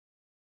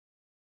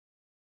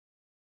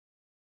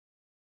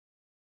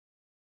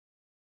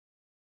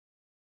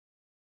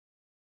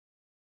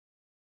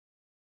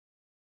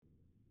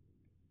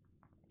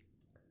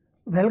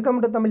Welcome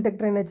to Tamil tech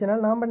trainer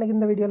channel. நாம் இன்னைக்கு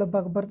இந்த வீடியோவில்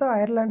பார்க்க போகிறது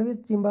Ireland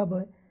with Zimbabwe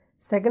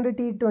second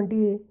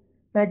T20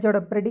 மேட்சோட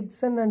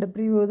ப்ரெடிக்ஷன் அண்ட்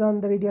ப்ரிவியூ தான்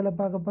இந்த வீடியோவில்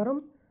பார்க்க போகிறோம்.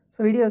 ஸோ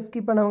வீடியோ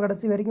ஸ்கிப் பண்ணவங்க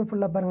கடைசி வரைக்கும்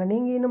ஃபுல்லாக பாருங்கள்.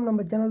 நீங்கள் இன்னும்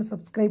நம்ம சேனலை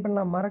சப்ஸ்கிரைப்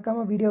பண்ணலாம்,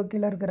 மறக்காமல் வீடியோ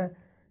கீழே இருக்கிற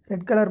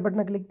ரெட் கலர்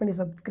பட்டனை கிளிக் பண்ணி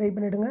சப்ஸ்கிரைப்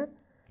பண்ணிவிடுங்க.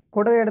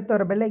 கூடவே எடுத்து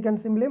வர பெல்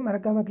ஐக்கான் சிம்லேயும்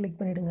மறக்காமல் கிளிக்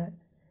பண்ணிவிடுங்க.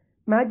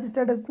 மேட்ச்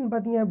ஸ்டேட்டஸ்ன்னு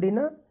பார்த்தீங்க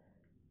அப்படின்னா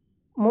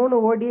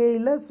 3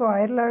 ODIயில் ஸோ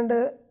அயர்லாண்டு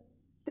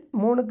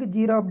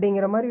 3-0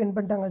 அப்படிங்கிற மாதிரி வின்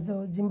பண்ணிட்டாங்க. ஸோ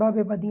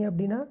ஜிம்பாப்வே பார்த்தீங்க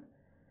அப்படின்னா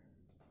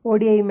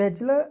ODI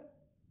மேட்ச்சில்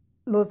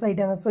லோஸ்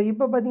ஆகிட்டாங்க. ஸோ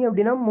இப்போ பார்த்திங்க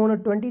அப்படின்னா 3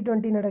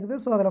 2020 நடக்குது.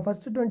 ஸோ அதில்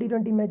ஃபஸ்ட்டு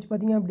 2020 மேட்ச்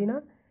பார்த்திங்க அப்படின்னா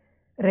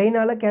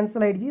ரெயினால்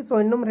கேன்சல் ஆகிடுச்சு. ஸோ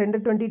இன்னும்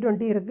 2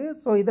 2020 இருக்குது.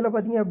 ஸோ இதில்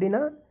பார்த்திங்க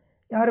அப்படின்னா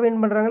யார் வின்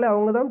பண்ணுறாங்களோ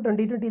அவங்க தான்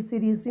 2020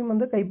 சீரீஸையும்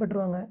வந்து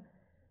கைப்பற்றுவாங்க.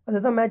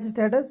 அதுதான் மேட்ச்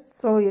ஸ்டேட்டஸ்.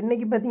 ஸோ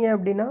இன்றைக்கி பார்த்திங்க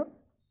அப்படின்னா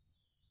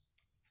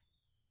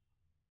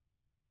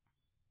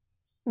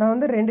நான்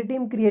வந்து 2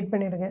 டீம் க்ரியேட்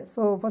பண்ணியிருக்கேன்.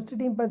 ஸோ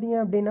ஃபஸ்ட்டு டீம் பார்த்திங்க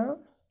அப்படின்னா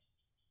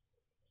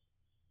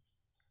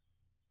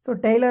ஸோ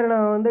டெய்லர்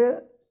நான் வந்து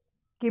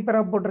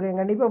கீப்பராக போட்டிருக்கேன்.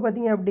 கண்டிப்பாக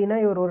பார்த்தீங்க அப்படின்னா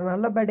இவர் ஒரு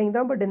நல்ல பேட்டிங்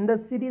தான், பட் இந்த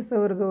சீரீஸ்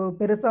இவருக்கு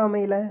பெருசாக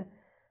அமையல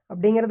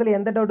அப்படிங்கிறதுல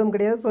எந்த டவுட்டும்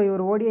கிடையாது. ஸோ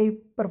இவர் ODI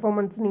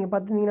பர்ஃபார்மன்ஸ் நீங்கள்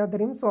பார்த்துருந்தீங்கன்னா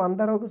தெரியும். ஸோ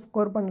அந்தளவுக்கு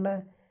ஸ்கோர் பண்ணல,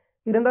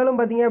 இருந்தாலும்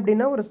பார்த்தீங்க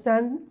அப்படின்னா ஒரு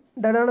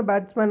ஸ்டாண்டர்டான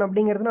பேட்ஸ்மேன்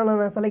அப்படிங்கிறதுனால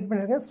நான் செலக்ட்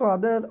பண்ணியிருக்கேன். ஸோ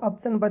அதர்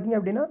ஆப்ஷன் பார்த்தீங்க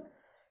அப்படின்னா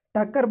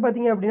டக்கர்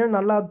பார்த்தீங்க அப்படின்னா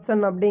நல்ல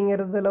ஆப்ஷன்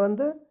அப்படிங்கிறதுல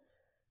வந்து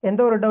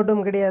எந்த ஒரு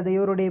டவுட்டும் கிடையாது.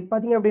 இவருடைய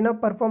பார்த்தீங்க அப்படின்னா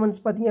பர்ஃபார்மன்ஸ்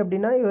பார்த்தீங்க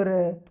அப்படின்னா இவர்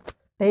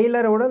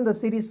டெய்லரோட இந்த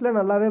சீரீஸில்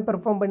நல்லாவே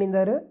பர்ஃபார்ம்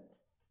பண்ணியிருந்தார்.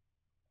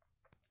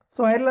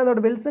 ஸோ அயர்லாண்டோட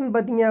வில்சன்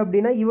பார்த்தீங்க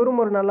அப்படின்னா இவரும்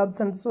ஒரு நல்ல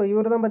ஆப்ஷன். ஸோ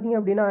இவர் தான் பார்த்தீங்க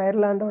அப்படின்னா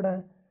அயர்லாண்டோட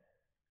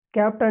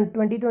கேப்டன்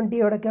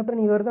 2020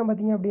 கேப்டன் இவர் தான்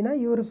பார்த்தீங்க அப்படின்னா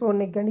இவர். ஸோ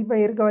இன்னைக்கு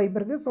கண்டிப்பாக இருக்க வாய்ப்பு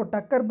இருக்குது. ஸோ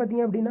டக்கர்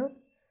பார்த்தீங்க அப்படின்னா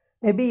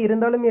மேபி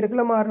இருந்தாலும்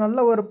இருக்கலாம்,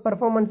 நல்ல ஒரு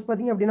பர்ஃபார்மன்ஸ்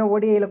பார்த்தீங்க அப்படின்னா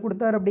ODIயில்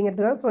கொடுத்தாரு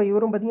அப்படிங்கிறதுக்காக. ஸோ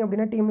இவரும் பார்த்தீங்க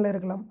அப்படின்னா டீமில்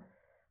இருக்கலாம்.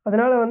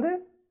 அதனால் வந்து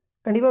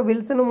கண்டிப்பாக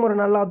வில்சனும் ஒரு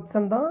நல்ல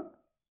ஆப்ஷன் தான்.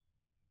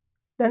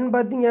 தென்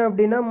பார்த்தீங்க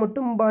அப்படின்னா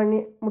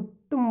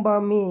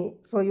முட்டும்பாமி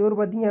ஸோ இவர்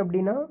பார்த்தீங்க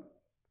அப்படின்னா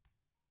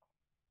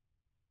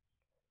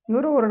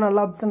இவரும் ஒரு நல்ல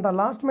ஆப்ஷன் தான்.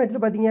 லாஸ்ட்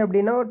மேட்ச்சில் பார்த்தீங்க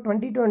அப்படின்னா ஒரு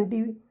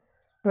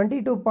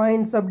 22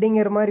 பாயிண்ட்ஸ்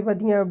அப்படிங்கிற மாதிரி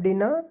பார்த்தீங்க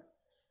அப்படின்னா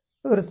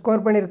இவர்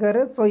ஸ்கோர்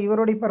பண்ணியிருக்காரு. ஸோ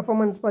இவருடைய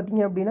பர்ஃபார்மன்ஸ்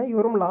பார்த்தீங்க அப்படின்னா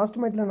இவரும் லாஸ்ட்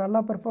மேட்ச்சில் நல்லா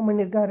பர்ஃபார்ம்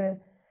பண்ணியிருக்காரு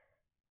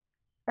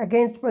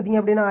அகெயின்ஸ்ட் பார்த்தீங்க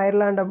அப்படின்னா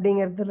அயர்லாண்டு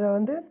அப்படிங்கிறதுல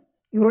வந்து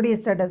இவருடைய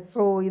ஸ்டேட்டஸ்.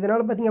 ஸோ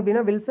இதனால் பார்த்தீங்க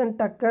அப்படின்னா வில்சன்,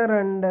 டக்கர்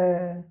அண்டு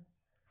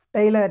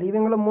டெய்லர்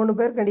இவங்களும் 3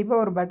 பேர்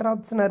கண்டிப்பாக ஒரு பெட்டர்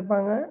ஆப்ஷனாக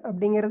இருப்பாங்க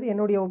அப்படிங்கிறது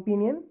என்னுடைய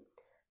ஒப்பீனியன்.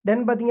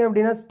 தென் பார்த்தீங்க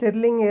அப்படின்னா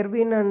Sterling,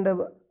 Erwin and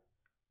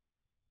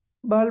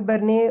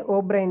பால்பர்னே,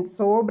 O'Brien.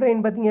 So O'Brien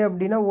பார்த்தீங்க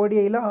அப்படின்னா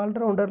ODIயில்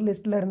ஆல்ரவுண்டர்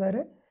லிஸ்ட்டில் இருந்தார்.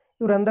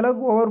 இவர்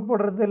அந்தளவுக்கு ஓவர்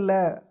போடுறது இல்லை.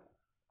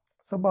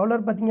 ஸோ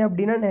பவுலர் பார்த்தீங்க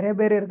அப்படின்னா நிறைய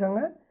பேர்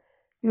இருக்காங்க.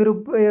 இவர்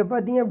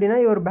பார்த்தீங்க அப்படின்னா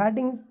இவர்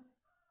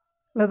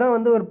பேட்டிங்கில் தான்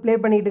வந்து ஒரு ப்ளே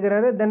பண்ணிகிட்டு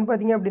இருக்கிறாரு. தென்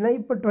பார்த்தீங்க அப்படின்னா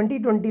இப்போ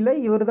 2020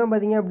 இவர் தான்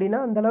பார்த்தீங்க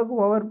அப்படின்னா அந்தளவுக்கு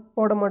ஓவர்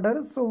போட மாட்டார்.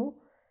 ஸோ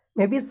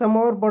மேபி சம்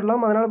ஓவர்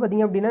போடலாம். அதனால்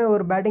பார்த்தீங்க அப்படின்னா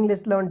ஒரு பேட்டிங்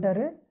லிஸ்ட்டில்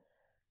வந்துட்டார்.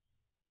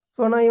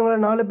 ஸோ நான் இவங்களை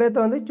 4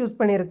 பேர்த்த வந்து சூஸ்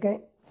பண்ணியிருக்கேன்.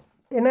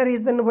 என்ன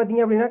ரீசன்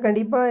பார்த்தீங்க அப்படின்னா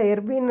கண்டிப்பாக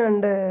எர்வின்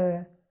அண்டு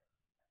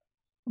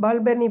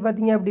பால்பெர்னி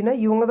பார்த்தீங்க அப்படின்னா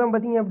இவங்க தான்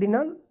பார்த்தீங்க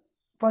அப்படின்னா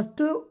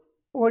ஃபஸ்ட்டு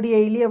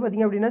ODIலேயே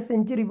பார்த்தீங்க அப்படின்னா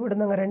செஞ்சுரி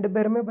போட்டிருந்தாங்க. 2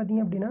 பேருமே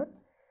பார்த்தீங்க அப்படின்னா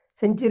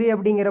செஞ்சுரி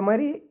அப்படிங்கிற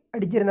மாதிரி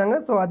அடிச்சிருந்தாங்க.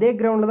 ஸோ அதே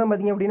கிரவுண்டில் தான்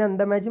பார்த்தீங்க அப்படின்னா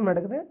இந்த மேட்சும்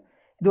நடக்குது.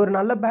 இது ஒரு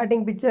நல்ல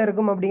பேட்டிங் பிச்சாக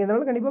இருக்கும்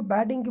அப்படிங்கிறதுனால கண்டிப்பாக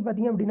பேட்டிங்க்கு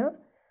பார்த்தீங்க அப்படின்னா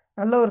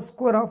நல்ல ஒரு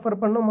ஸ்கோர்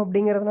ஆஃபர் பண்ணும்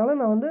அப்படிங்கிறதுனால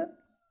நான் வந்து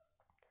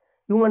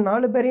இவங்க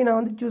 4 பேரையும்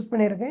நான் வந்து சூஸ்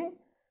பண்ணியிருக்கேன்.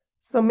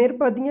 ஸோ மேற்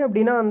பார்த்தீங்க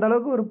அப்படின்னா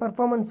அந்தளவுக்கு ஒரு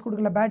பர்ஃபார்மன்ஸ்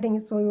கொடுக்கல பேட்டிங்.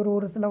 ஸோ இவர்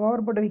ஒரு சில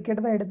ஓவர் போட்ட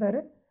விக்கெட் தான் எடுத்தார்.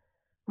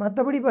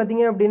 மற்றபடி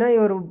பார்த்தீங்க அப்படின்னா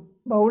இவர்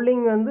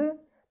பவுலிங் வந்து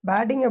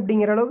பேட்டிங்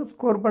அப்படிங்கிற அளவுக்கு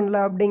ஸ்கோர் பண்ணல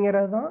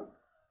அப்படிங்கிறது தான்.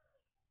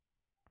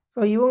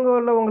 ஸோ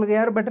இவங்க உங்களுக்கு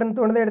யார் பெட்டர்னு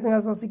தோணுதோ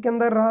எடுத்துங்க. ஸோ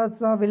சிக்கந்தர்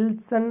ராசா,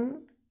 வில்சன்,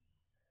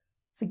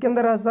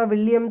 சிக்கந்தர் ராசா,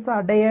 வில்லியம்ஸ்,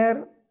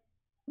 அடையர்,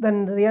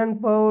 தென் ரியான்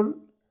பவுல்,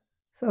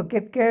 ஸோ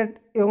கெட்கேட்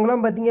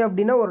இவங்களாம் பார்த்தீங்க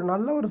அப்படின்னா ஒரு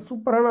நல்ல ஒரு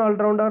சூப்பரான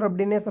ஆல்ரவுண்டர்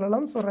அப்படின்னே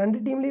சொல்லலாம். ஸோ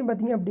 2 டீம்லேயும்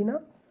பார்த்தீங்க அப்படின்னா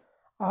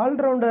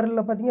ஆல்ரவுண்டரில்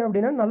பார்த்தீங்க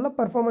அப்படின்னா நல்ல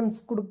பர்ஃபார்மன்ஸ்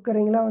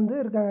கொடுக்குறீங்களா வந்து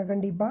இருக்காங்க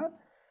கண்டிப்பாக.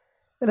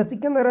 இதில்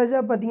சிக்கந்தர் ராஜா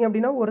பார்த்தீங்க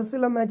அப்படின்னா ஒரு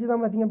சில மேட்ச்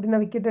தான் பார்த்தீங்க அப்படின்னா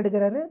விக்கெட்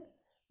எடுக்கிறாரு.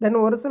 தென்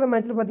ஒரு சில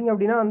மேட்ச்சில் பார்த்தீங்க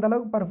அப்படின்னா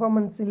அந்தளவுக்கு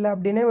பர்ஃபார்மன்ஸ் இல்லை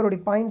அப்படின்னே அவருடைய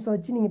பாயிண்ட்ஸை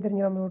வச்சு நீங்கள்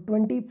தெரிஞ்சுக்கலாம்.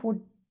 20,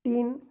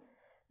 14,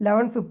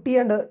 11, 50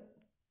 அண்ட்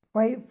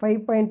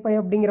 5.5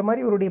 அப்படிங்கிற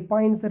மாதிரி இவருடைய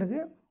பாயிண்ட்ஸ்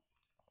இருக்குது.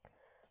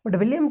 பட்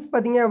வில்லியம்ஸ்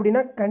பார்த்தீங்க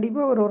அப்படின்னா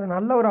கண்டிப்பாக ஒரு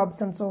நல்ல ஒரு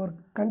ஆப்ஷன். ஸோ ஒரு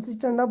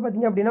கன்சிஸ்டண்ட்டாக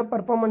பார்த்தீங்க அப்படின்னா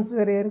பர்ஃபார்மன்ஸ்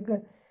வேறு இருக்குது.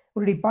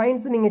 இவருடைய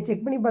பாயிண்ட்ஸ் நீங்கள்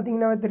செக் பண்ணி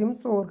பார்த்தீங்கன்னாவே தெரியும்.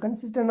 ஸோ ஒரு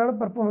கன்சிஸ்டண்டான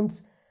பர்ஃபார்மன்ஸ்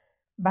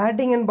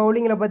பேட்டிங் அண்ட்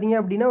பவுலிங்கில் பார்த்தீங்க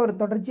அப்படின்னா ஒரு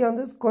தொடர்ச்சியாக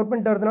வந்து ஸ்கோர்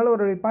பண்ணிட்டு வரதுனால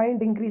ஒரு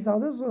பாயிண்ட் இன்க்ரீஸ்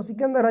ஆகுது. ஸோ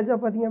சிக்கந்தர் ராஜா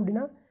பார்த்தீங்க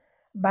அப்படின்னா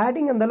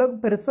பேட்டிங் அந்தளவுக்கு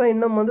பெருசாக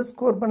இன்னும் வந்து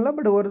ஸ்கோர் பண்ணல,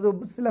 பட் ஒரு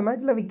சில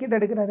மேட்ச்சில் விக்கெட்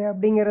எடுக்கிறாரு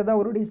அப்படிங்கிறது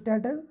அவருடைய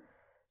ஸ்டேட்டஸ்.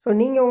 ஸோ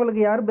நீங்கள்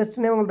உங்களுக்கு யார்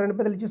பெஸ்ட்டுனே உங்களுக்கு 2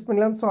 பேர்த்தில் சூஸ்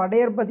பண்ணலாம். ஸோ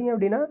அடையர் பார்த்தீங்க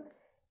அப்படின்னா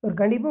ஒரு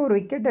கண்டிப்பாக ஒரு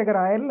wicket taker,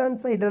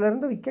 Ireland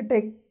சைடிலேருந்து wicket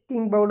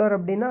taking bowler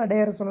அப்படின்னா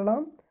அடையர்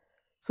சொல்லலாம்.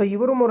 ஸோ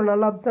இவரும் ஒரு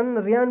நல்ல ஆப்ஷன்.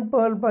 ரியான்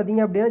பர்ல்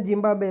பார்த்தீங்க அப்படின்னா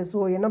ஜிம்பாப்வே. ஸோ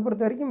என்னை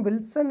பொறுத்த வரைக்கும்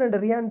வில்சன் அண்ட்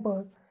ரியான்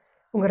பர்ல்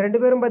உங்கள் 2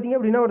 பேரும் பார்த்தீங்க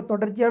அப்படின்னா ஒரு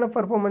தொடர்ச்சியான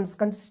பர்ஃபார்மன்ஸ்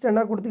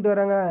கன்சிஸ்டண்ட்டாக கொடுத்துட்டு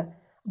வராங்க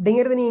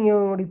அப்படிங்கிறது நீங்கள்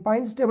உங்களுடைய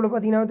பாயிண்ட்ஸ் டேபிள்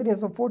பார்த்தீங்கன்னா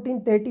தெரியும். ஸோ 14,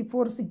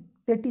 34,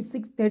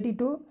 36,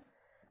 32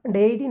 அண்ட்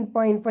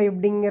 18.5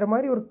 அப்படிங்கிற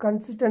மாதிரி ஒரு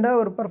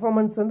கன்சிஸ்டண்ட்டாக ஒரு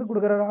பர்ஃபார்மன்ஸ் வந்து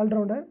கொடுக்குற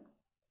ஆல்ரவுண்டர்.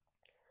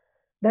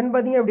 தென்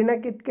பார்த்திங்க அப்படின்னா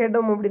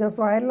கிட்கேட்டும் அப்படி தான்.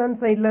 ஸோ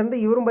அயர்லாந்து சைட்லேருந்து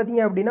இவரும்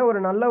பார்த்திங்க அப்படின்னா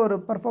ஒரு நல்ல ஒரு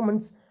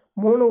பர்ஃபார்மன்ஸ்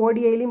 3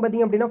 ஓடிஐலையும்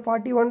பார்த்திங்க அப்படின்னா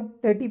 41,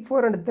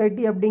 34 அண்ட்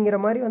 30 அப்படிங்கிற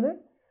மாதிரி வந்து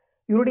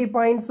இவருடைய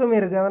பாயிண்ட்ஸும்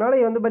இருக்குது.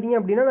 அதனால் வந்து பார்த்திங்க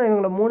அப்படின்னா நான்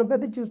இவங்களை 3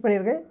 பேர்த்து சூஸ்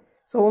பண்ணியிருக்கேன்.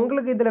 ஸோ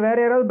உங்களுக்கு இதில்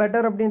வேறு யாராவது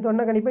பெட்டர் அப்படின்னு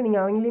சொன்னால் கண்டிப்பாக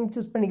நீங்கள் அவங்களையும்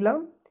சூஸ்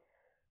பண்ணிக்கலாம்.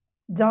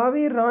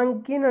 ஜாவீர்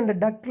ராங்கின் அண்ட்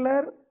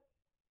டக்லர்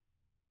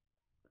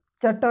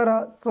சட்டாரா.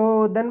 ஸோ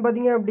தென்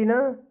பார்த்திங்க அப்படின்னா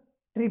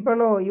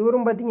ட்ரிப்பனோ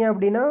இவரும் பார்த்திங்க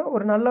அப்படின்னா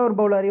ஒரு நல்ல ஒரு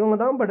பவுலர் இவங்க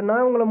தான். பட்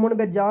நான் உங்களை 3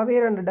 பேர்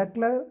ஜாவீர் அண்ட்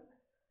டக்லர்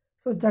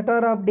ஸோ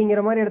சட்டாரா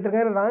அப்படிங்கிற மாதிரி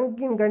எடுத்திருக்காரு.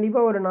 ராங்கின்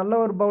கண்டிப்பாக ஒரு நல்ல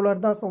ஒரு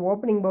பவுலர் தான். So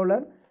opening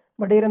bowler.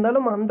 பட்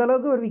இருந்தாலும்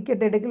அந்தளவுக்கு ஒரு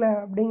விக்கெட் எடுக்கலை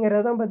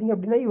அப்படிங்கிறது தான் பார்த்திங்க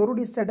அப்படின்னா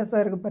இவருடைய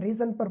ஸ்டேட்டஸாக இருக்குது. இப்போ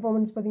ரீசன்ட்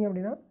பர்ஃபார்மன்ஸ் பார்த்திங்க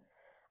அப்படின்னா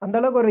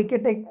அந்தளவுக்கு ஒரு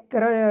விக்கெட்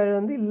டேக்கர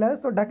வந்து இல்லை.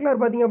 ஸோ டக்லர்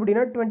பார்த்திங்க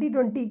அப்படின்னா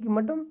 2020க்கு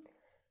மட்டும்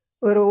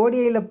ஒரு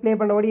ஓடிஐயில் ப்ளே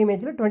பண்ண ஓடிஐ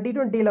மேட்ச்சில்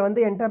 2020ல்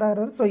வந்து என்டர்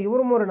ஆகிறார். ஸோ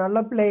இவரும் ஒரு நல்ல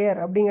பிளேயர்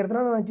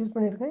அப்படிங்கிறதுனால நான் சூஸ்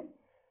பண்ணியிருக்கேன்.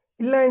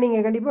 இல்லை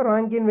நீங்கள் கண்டிப்பாக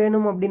ராங்கின்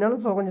வேணும் அப்படின்னாலும்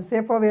ஸோ கொஞ்சம்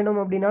சேஃபாக வேணும்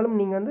அப்படின்னாலும்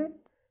நீங்கள் வந்து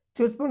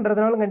சூஸ்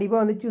பண்ணுறதுனாலும் கண்டிப்பாக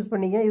வந்து சூஸ்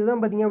பண்ணிங்க.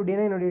 இதுதான் பார்த்திங்க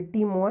அப்படின்னா என்னுடைய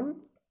டீம் 1.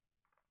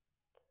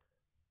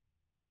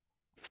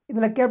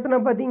 இதில்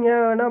கேப்டனாக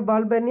பார்த்தீங்கன்னா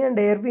பால்பர்னி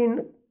அண்ட் எர்வின்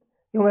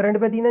இவங்க 2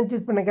 பேர்த்தையும் தான்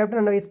சூஸ் பண்ணேன்.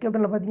 கேப்டன் அண்ட் வைஸ்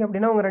கேப்டனில் பார்த்திங்க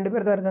அப்படின்னா அவங்க 2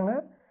 பேர் தான் இருக்காங்க.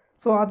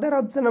 ஸோ அதர்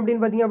ஆப்ஷன்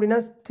அப்படின்னு பார்த்திங்க அப்படின்னா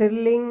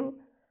ஸ்டெர்லிங்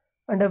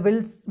அண்ட்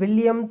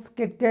வில்லியம்ஸ்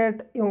கிட்கேட்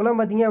இவங்களாம்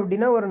பார்த்திங்க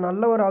அப்படின்னா ஒரு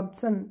நல்ல ஒரு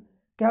option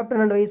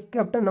captain and vice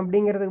captain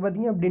அப்படிங்கிறதுக்கு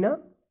பார்த்திங்க அப்படின்னா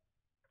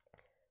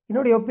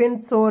என்னுடைய opinion.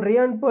 So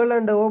Ryan pearl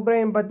and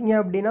O'Brien பார்த்திங்க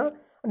அப்படின்னா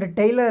அண்ட்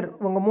டெய்லர்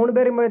இவங்க 3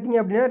 பேரும் பார்த்திங்க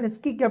அப்படின்னா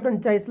risky captain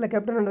சாய்ஸில்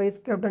captain and vice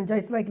captain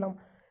சாய்ஸில் வைக்கலாம்.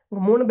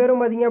 இவங்க 3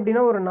 பேரும் பார்த்திங்க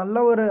அப்படின்னா ஒரு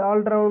நல்ல ஒரு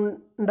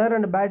ஆல்ரவுண்டர்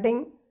அண்ட் பேட்டிங்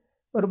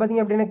ஒரு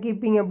பார்த்திங்க அப்படின்னா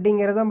கீப்பிங்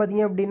அப்படிங்கிறதான்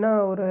பார்த்திங்க அப்படின்னா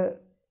ஒரு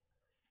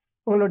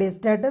உங்களுடைய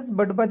ஸ்டேட்டஸ்.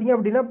 பட் பார்த்திங்க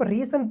அப்படின்னா இப்போ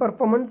ரீசன்ட்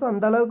பர்ஃபார்மன்ஸ்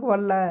அந்தளவுக்கு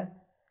வரல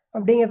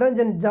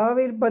அப்படிங்கிறதான்.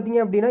 ஜாவீர் பார்த்திங்க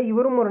அப்படின்னா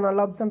இவரும் ஒரு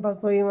நல்ல ஆப்ஷன் தான்.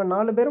 ஸோ இவங்க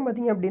 4 பேரும்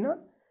பார்த்திங்க அப்படின்னா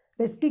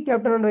risky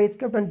captain and vice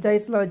captain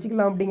சாய்ஸில்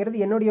வச்சுக்கலாம் அப்படிங்கிறது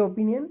என்னுடைய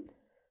ஒப்பீனியன்.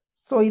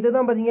 ஸோ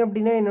இதுதான் பார்த்திங்க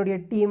அப்படின்னா என்னுடைய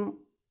டீம்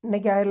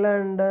இன்றைக்கி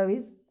அயர்லாண்டு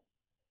விஸ்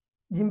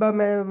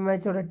ஜிம்பாப்வே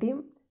மேட்சோட டீம்.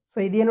 ஸோ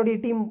இது என்னுடைய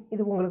டீம்.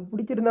 இது உங்களுக்கு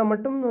பிடிச்சிருந்தால்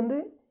மட்டும் வந்து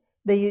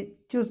இதை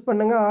சூஸ்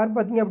பண்ணுங்கள். ஆர்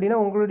பார்த்திங்க அப்படின்னா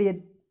உங்களுடைய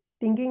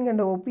திங்கிங்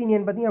அண்ட்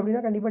ஒப்பீனியன் பார்த்திங்க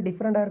அப்படின்னா கண்டிப்பாக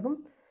டிஃப்ரெண்ட்டாக இருக்கும்.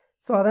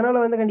 ஸோ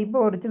அதனால் வந்து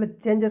கண்டிப்பாக ஒரு சில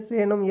சேஞ்சஸ்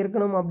வேணும்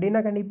இருக்கணும்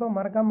அப்படின்னா கண்டிப்பாக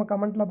மறக்காமல்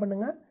கமெண்ட்டில்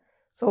பண்ணுங்கள்.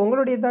 ஸோ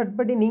உங்களுடைய தாட்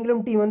படி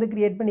நீங்களும் டீம் வந்து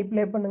க்ரியேட் பண்ணி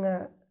ப்ளே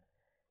பண்ணுங்கள்.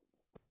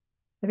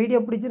 இந்த வீடியோ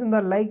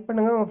பிடிச்சிருந்தால் லைக்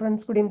பண்ணுங்கள், உங்கள்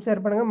ஃப்ரெண்ட்ஸ் கூடயும்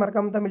ஷேர் பண்ணுங்கள்.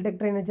 மறக்காமல் தமிழ் டெக்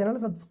ட்ரெயினர்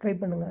சேனலை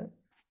சப்ஸ்கிரைப் பண்ணுங்கள்.